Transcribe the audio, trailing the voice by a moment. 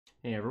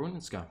Hey everyone,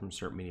 it's Scott from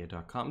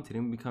startmedia.com. Today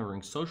we'll be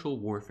covering Social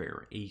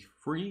Warfare, a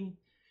free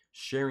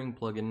sharing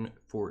plugin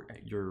for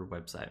your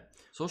website.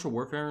 Social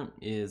Warfare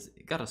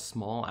got a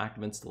small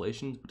active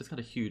installation, but it's got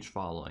a huge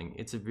following.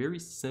 It's a very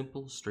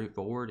simple,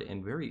 straightforward,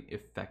 and very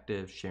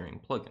effective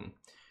sharing plugin.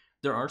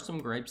 There are some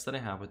gripes that I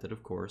have with it,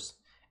 of course,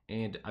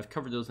 and I've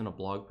covered those in a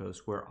blog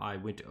post where I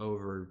went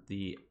over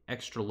the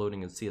extra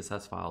loading of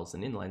CSS files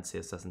and inline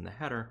CSS in the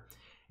header,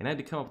 and I had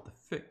to come up with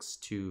a fix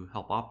to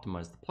help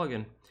optimize the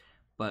plugin,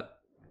 but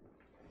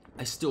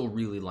I still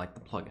really like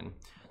the plugin.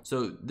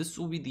 So this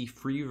will be the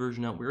free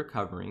version that we're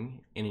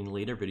covering. In a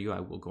later video, I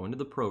will go into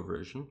the pro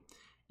version,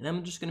 and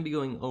I'm just going to be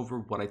going over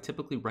what I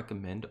typically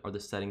recommend are the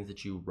settings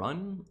that you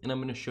run, and I'm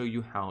going to show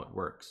you how it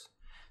works.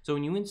 So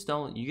when you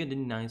install it, you get a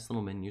nice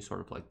little menu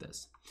sort of like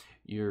this.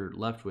 You're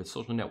left with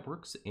social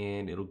networks,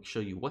 and it'll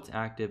show you what's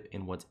active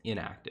and what's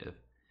inactive.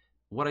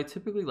 What I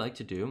typically like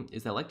to do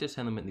is I like to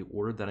send them in the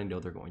order that I know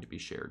they're going to be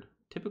shared.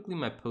 Typically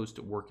my posts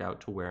work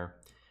out to where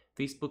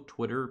Facebook,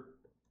 Twitter,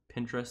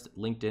 Pinterest,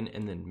 LinkedIn,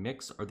 and then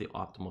Mix are the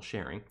optimal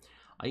sharing.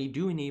 I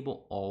do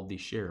enable all the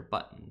share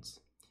buttons.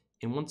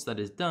 And once that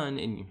is done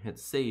and you hit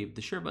save,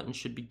 the share button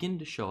should begin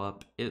to show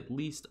up at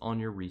least on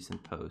your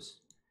recent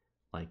posts,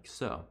 like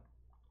so.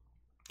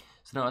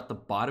 So now at the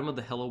bottom of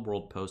the Hello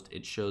World post,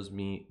 it shows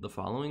me the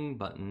following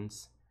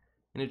buttons,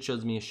 and it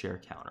shows me a share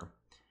counter.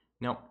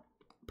 Now,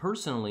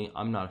 personally,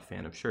 I'm not a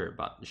fan of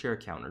share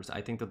counters. I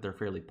think that they're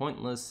fairly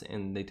pointless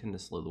and they tend to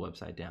slow the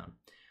website down.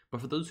 But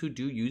for those who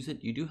do use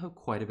it, you do have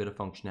quite a bit of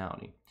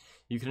functionality.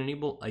 You can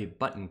enable a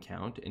button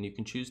count, and you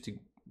can choose to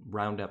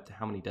round up to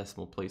how many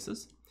decimal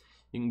places.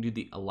 You can do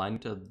the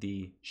alignment of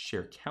the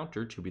share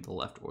counter to be the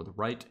left or the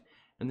right,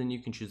 and then you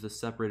can choose the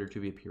separator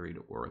to be a period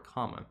or a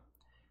comma.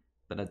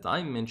 But as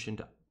I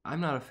mentioned,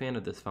 I'm not a fan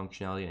of this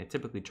functionality, and I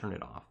typically turn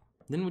it off.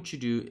 Then what you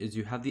do is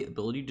you have the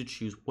ability to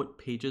choose what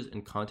pages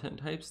and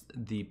content types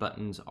the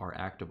buttons are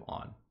active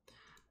on.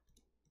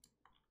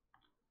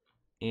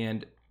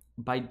 And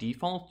by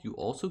default, you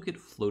also get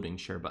floating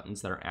share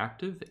buttons that are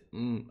active,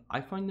 and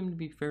I find them to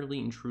be fairly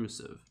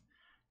intrusive.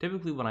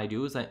 Typically what I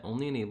do is I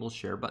only enable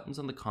share buttons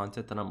on the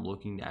content that I'm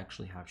looking to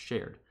actually have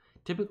shared.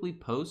 Typically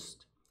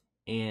post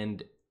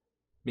and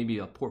maybe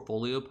a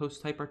portfolio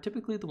post type are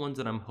typically the ones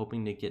that I'm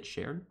hoping to get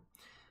shared,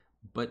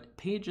 but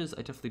pages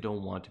I definitely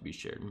don't want to be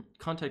shared.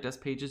 Contact us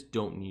pages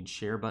don't need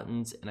share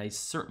buttons, and I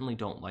certainly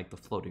don't like the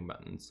floating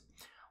buttons.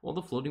 While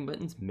the floating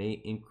buttons may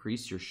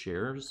increase your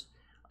shares,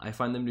 I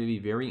find them to be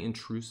very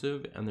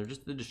intrusive and they're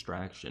just a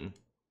distraction,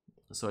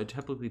 so I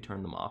typically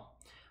turn them off.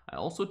 I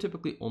also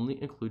typically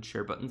only include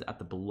share buttons at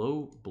the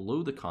below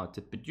the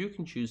content, but you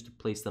can choose to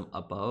place them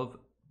above,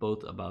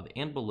 both above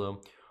and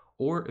below,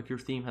 or if your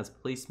theme has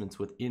placements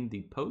within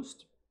the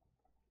post,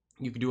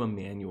 you can do a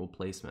manual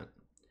placement.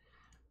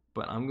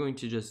 But I'm going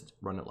to just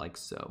run it like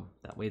so.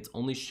 That way it's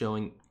only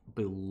showing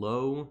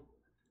below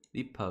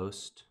the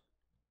post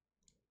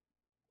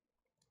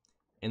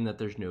and that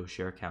there's no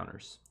share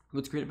counters.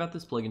 What's great about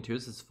this plugin too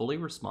is it's fully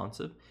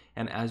responsive,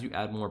 and as you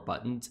add more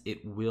buttons,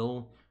 it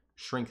will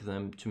shrink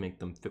them to make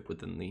them fit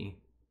within the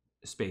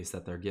space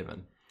that they're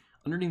given.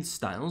 Underneath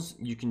styles,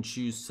 you can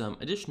choose some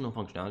additional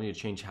functionality to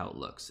change how it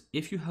looks.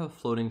 If you have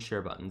floating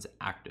share buttons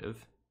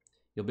active,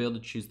 you'll be able to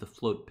choose the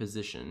float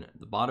position at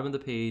the bottom of the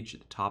page,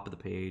 at the top of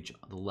the page,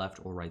 the left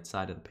or right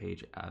side of the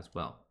page as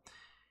well.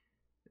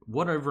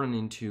 What I've run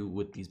into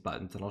with these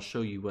buttons, and I'll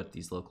show you what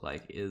these look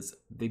like, is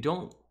they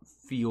don't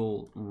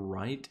feel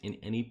right in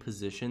any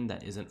position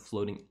that isn't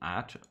floating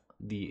at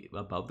the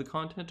above the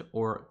content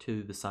or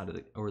to the side of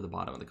the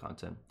bottom of the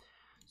content.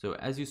 So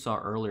as you saw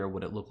earlier,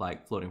 what it looked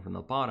like floating from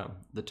the bottom,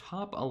 the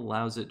top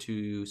allows it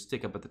to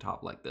stick up at the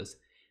top like this.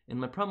 And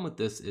my problem with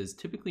this is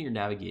typically your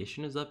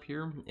navigation is up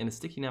here, and a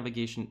sticky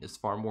navigation is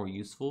far more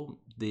useful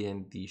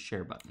than the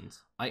share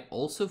buttons. I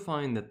also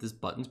find that this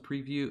buttons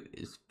preview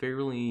is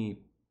fairly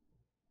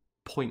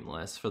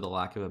pointless, for the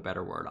lack of a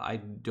better word. I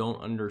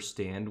don't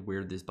understand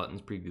where this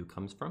buttons preview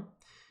comes from,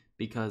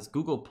 because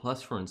Google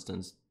Plus, for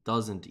instance,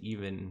 doesn't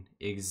even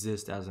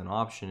exist as an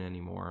option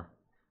anymore,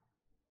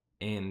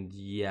 and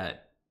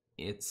yet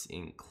it's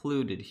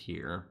included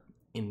here.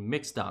 In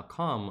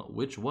Mix.com,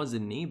 which was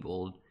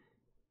enabled,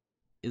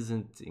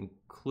 isn't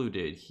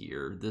included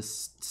here.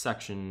 This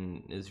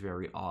section is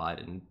very odd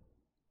and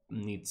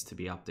needs to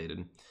be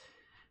updated.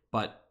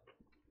 But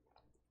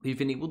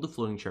we've enabled the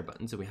floating share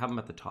buttons, so we have them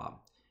at the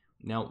top.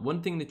 Now,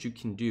 one thing that you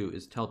can do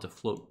is tell it to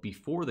float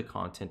before the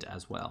content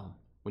as well.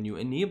 When you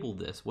enable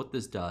this, what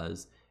this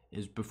does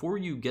is before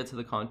you get to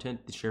the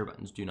content, the share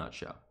buttons do not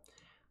show.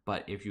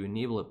 But if you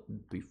enable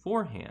it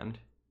beforehand,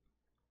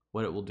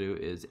 what it will do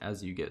is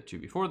as you get to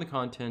before the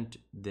content,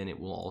 then it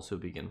will also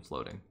begin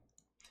floating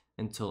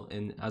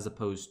as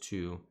opposed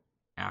to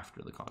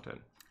after the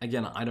content.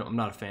 Again, I'm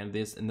not a fan of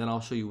this, and then I'll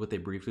show you what they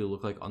briefly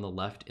look like on the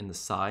left and the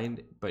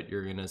side, but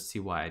you're gonna see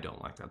why I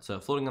don't like that. So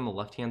floating on the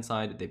left-hand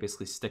side, they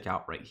basically stick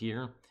out right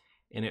here,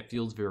 and it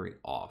feels very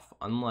off.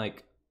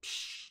 Unlike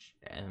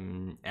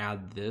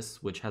Add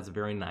This, which has a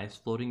very nice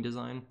floating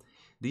design,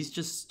 these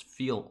just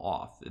feel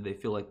off. They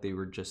feel like they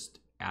were just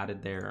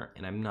added there,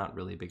 and I'm not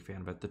really a big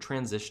fan of it. The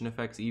transition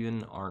effects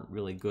even aren't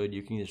really good.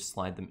 You can either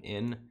slide them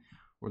in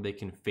or they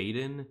can fade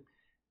in,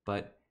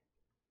 but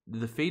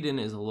the fade in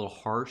is a little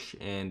harsh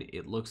and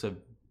it looks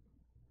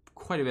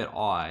quite a bit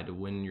odd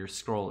when you're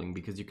scrolling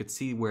because you could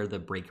see where the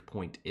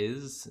breakpoint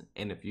is,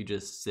 and if you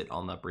just sit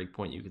on that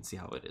breakpoint, you can see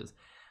how it is.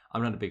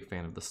 I'm not a big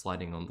fan of the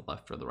sliding on the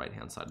left or the right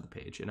hand side of the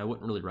page, and I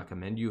wouldn't really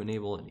recommend you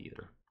enable it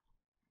either.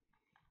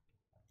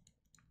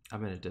 I'm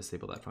going to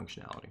disable that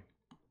functionality.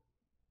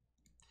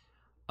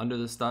 Under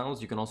the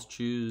styles, you can also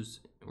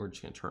choose, we're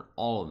just going to turn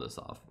all of this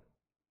off.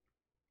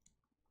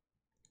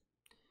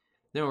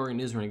 Then what we're going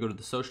to do is we're going to go to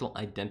the social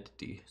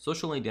identity.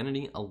 Social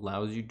identity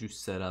allows you to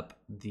set up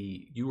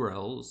the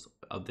URLs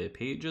of the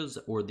pages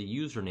or the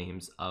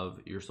usernames of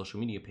your social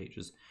media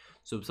pages.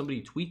 So if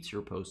somebody tweets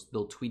your post,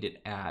 they'll tweet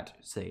it at,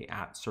 say,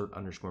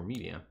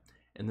 @cert_media,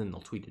 and then they'll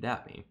tweet it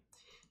at me.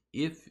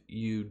 If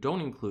you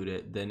don't include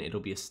it, then it'll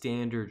be a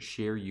standard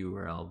share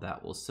URL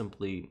that will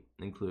simply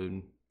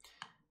include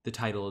the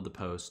title of the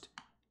post,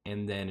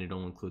 and then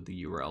it'll include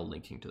the URL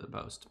linking to the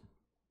post.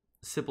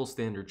 Simple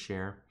standard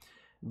share.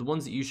 The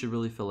ones that you should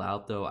really fill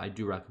out, though, I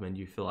do recommend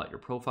you fill out your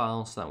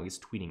profile so that way it's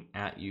tweeting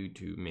at you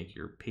to make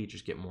your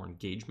pages get more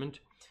engagement.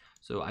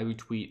 So I would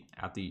tweet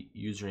at the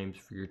usernames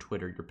for your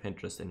Twitter, your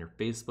Pinterest, and your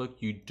Facebook.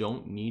 You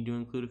don't need to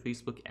include a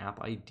Facebook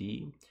app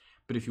ID,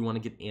 but if you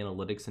want to get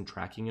analytics and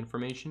tracking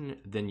information,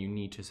 then you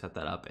need to set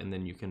that up, and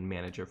then you can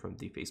manage it from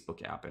the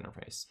Facebook app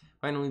interface.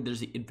 Finally, there's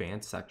the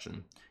advanced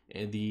section.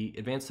 In the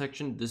advanced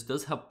section, this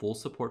does have full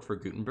support for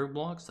Guttenberg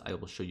Blocks. I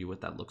will show you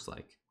what that looks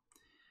like.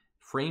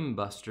 Frame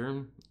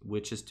Buster,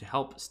 which is to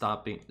help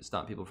stop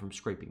people from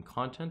scraping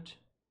content.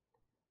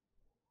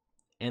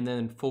 And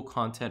then full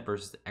content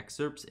versus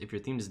excerpts. If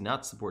your theme does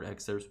not support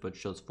excerpts but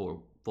shows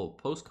full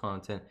post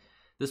content,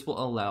 this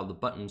will allow the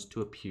buttons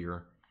to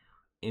appear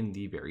in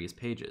the various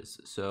pages.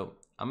 So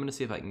I'm going to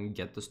see if I can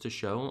get this to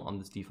show on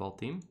this default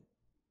theme.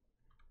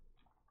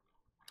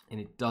 And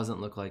it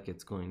doesn't look like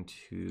it's going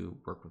to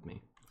work with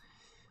me.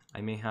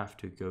 I may have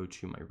to go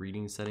to my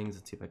reading settings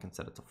and see if I can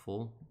set it to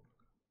full.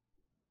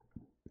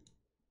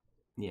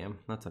 Yeah,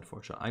 that's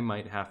unfortunate. I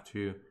might have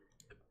to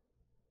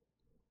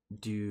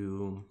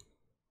do,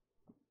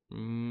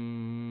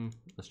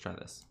 let's try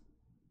this.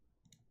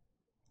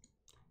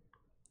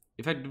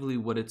 Effectively,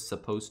 what it's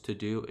supposed to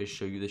do is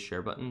show you the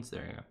share buttons.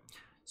 There you go.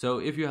 So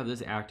if you have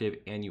this active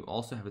and you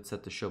also have it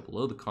set to show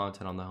below the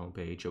content on the home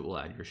page, it will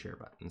add your share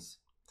buttons.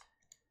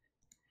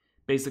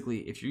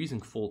 Basically, if you're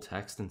using full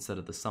text instead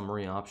of the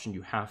summary option,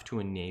 you have to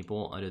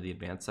enable under the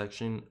advanced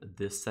section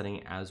this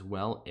setting as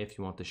well if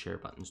you want the share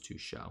buttons to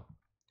show.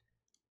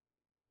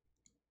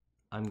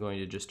 I'm going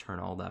to just turn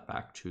all that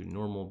back to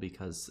normal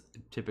because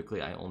typically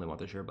I only want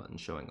the share button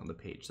showing on the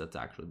page that's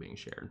actually being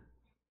shared.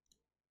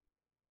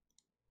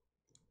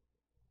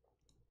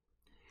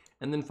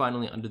 And then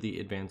finally, under the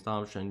advanced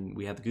option,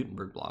 we have the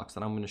Guttenberg blocks,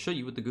 and I'm going to show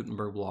you what the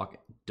Guttenberg block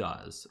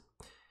does.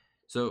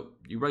 So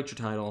you write your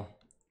title,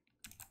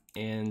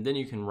 and then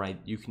you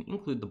can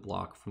include the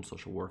block from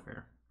Social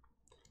Warfare.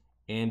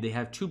 And they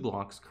have two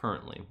blocks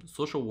currently.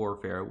 Social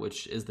Warfare,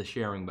 which is the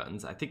sharing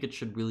buttons. I think it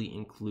should really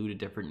include a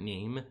different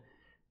name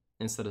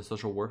instead of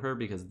Social Warfare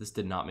because this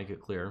did not make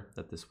it clear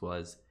that this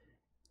was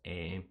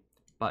a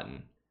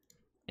button.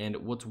 And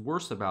what's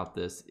worse about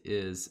this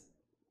is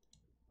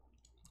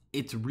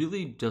it's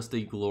really just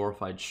a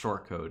glorified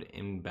shortcode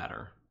in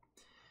better.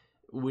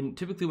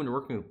 Typically when you're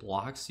working with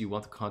blocks, you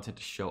want the content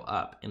to show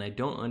up, and I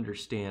don't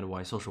understand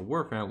why Social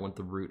Warfare want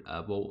the root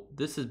of. Well,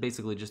 this is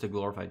basically just a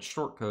glorified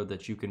shortcode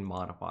that you can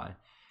modify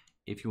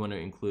if you want to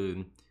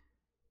include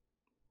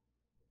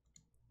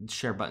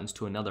share buttons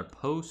to another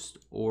post,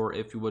 or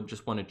if you would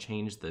just want to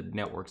change the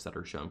networks that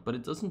are shown, but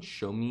it doesn't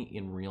show me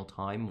in real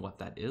time what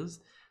that is,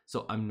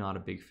 so I'm not a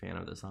big fan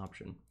of this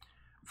option.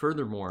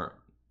 Furthermore,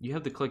 you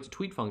have the click to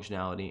tweet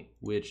functionality,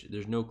 which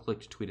there's no click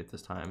to tweet at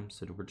this time,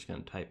 so we're just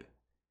going to type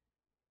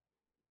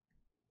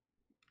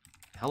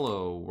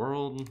hello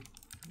world.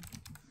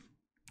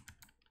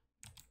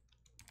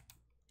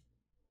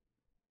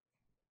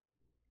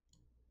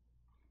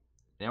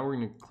 Now we're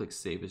going to click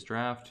save as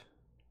draft.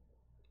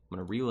 I'm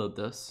going to reload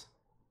this,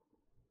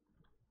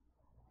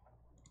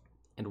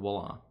 and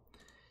voila.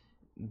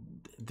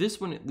 This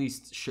one at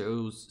least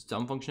shows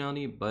some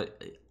functionality,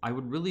 but I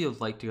would really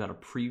have liked to get a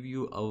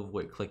preview of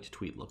what click to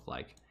tweet looked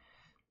like,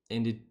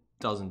 and it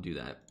doesn't do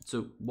that.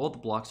 So while the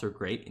blocks are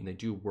great and they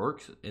do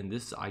work, and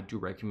this I do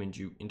recommend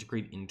you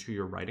integrate into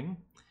your writing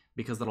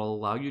because that'll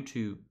allow you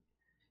to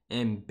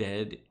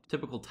embed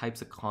typical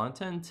types of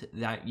content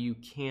that you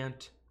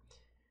can't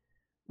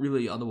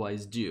really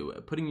otherwise do.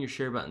 Putting your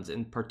share buttons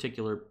in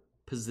particular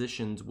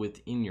positions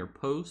within your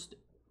post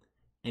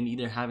and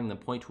either having them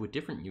point to a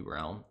different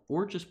URL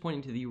or just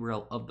pointing to the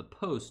URL of the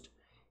post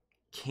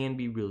can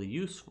be really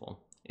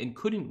useful and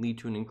couldn't lead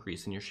to an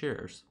increase in your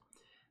shares.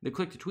 The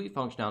click to tweet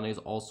functionality is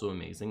also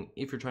amazing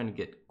if you're trying to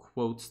get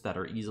quotes that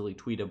are easily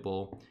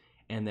tweetable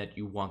and that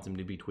you want them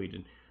to be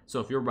tweeted. So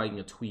if you're writing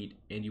a tweet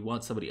and you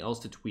want somebody else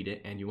to tweet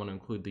it and you want to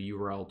include the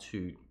URL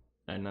to,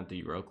 not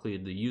the URL,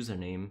 include the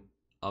username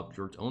of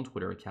your own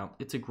Twitter account,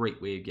 it's a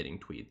great way of getting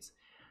tweets.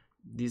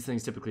 These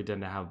things typically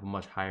tend to have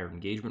much higher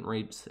engagement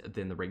rates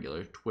than the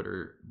regular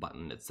Twitter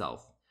button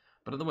itself.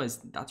 But otherwise,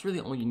 that's really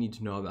all you need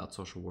to know about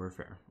social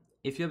warfare.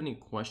 If you have any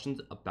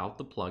questions about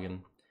the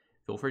plugin,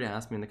 feel free to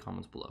ask me in the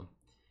comments below.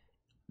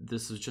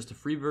 This is just a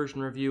free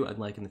version review. I'd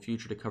like in the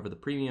future to cover the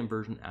premium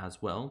version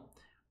as well.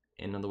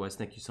 And otherwise,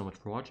 thank you so much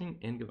for watching,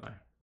 and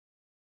goodbye.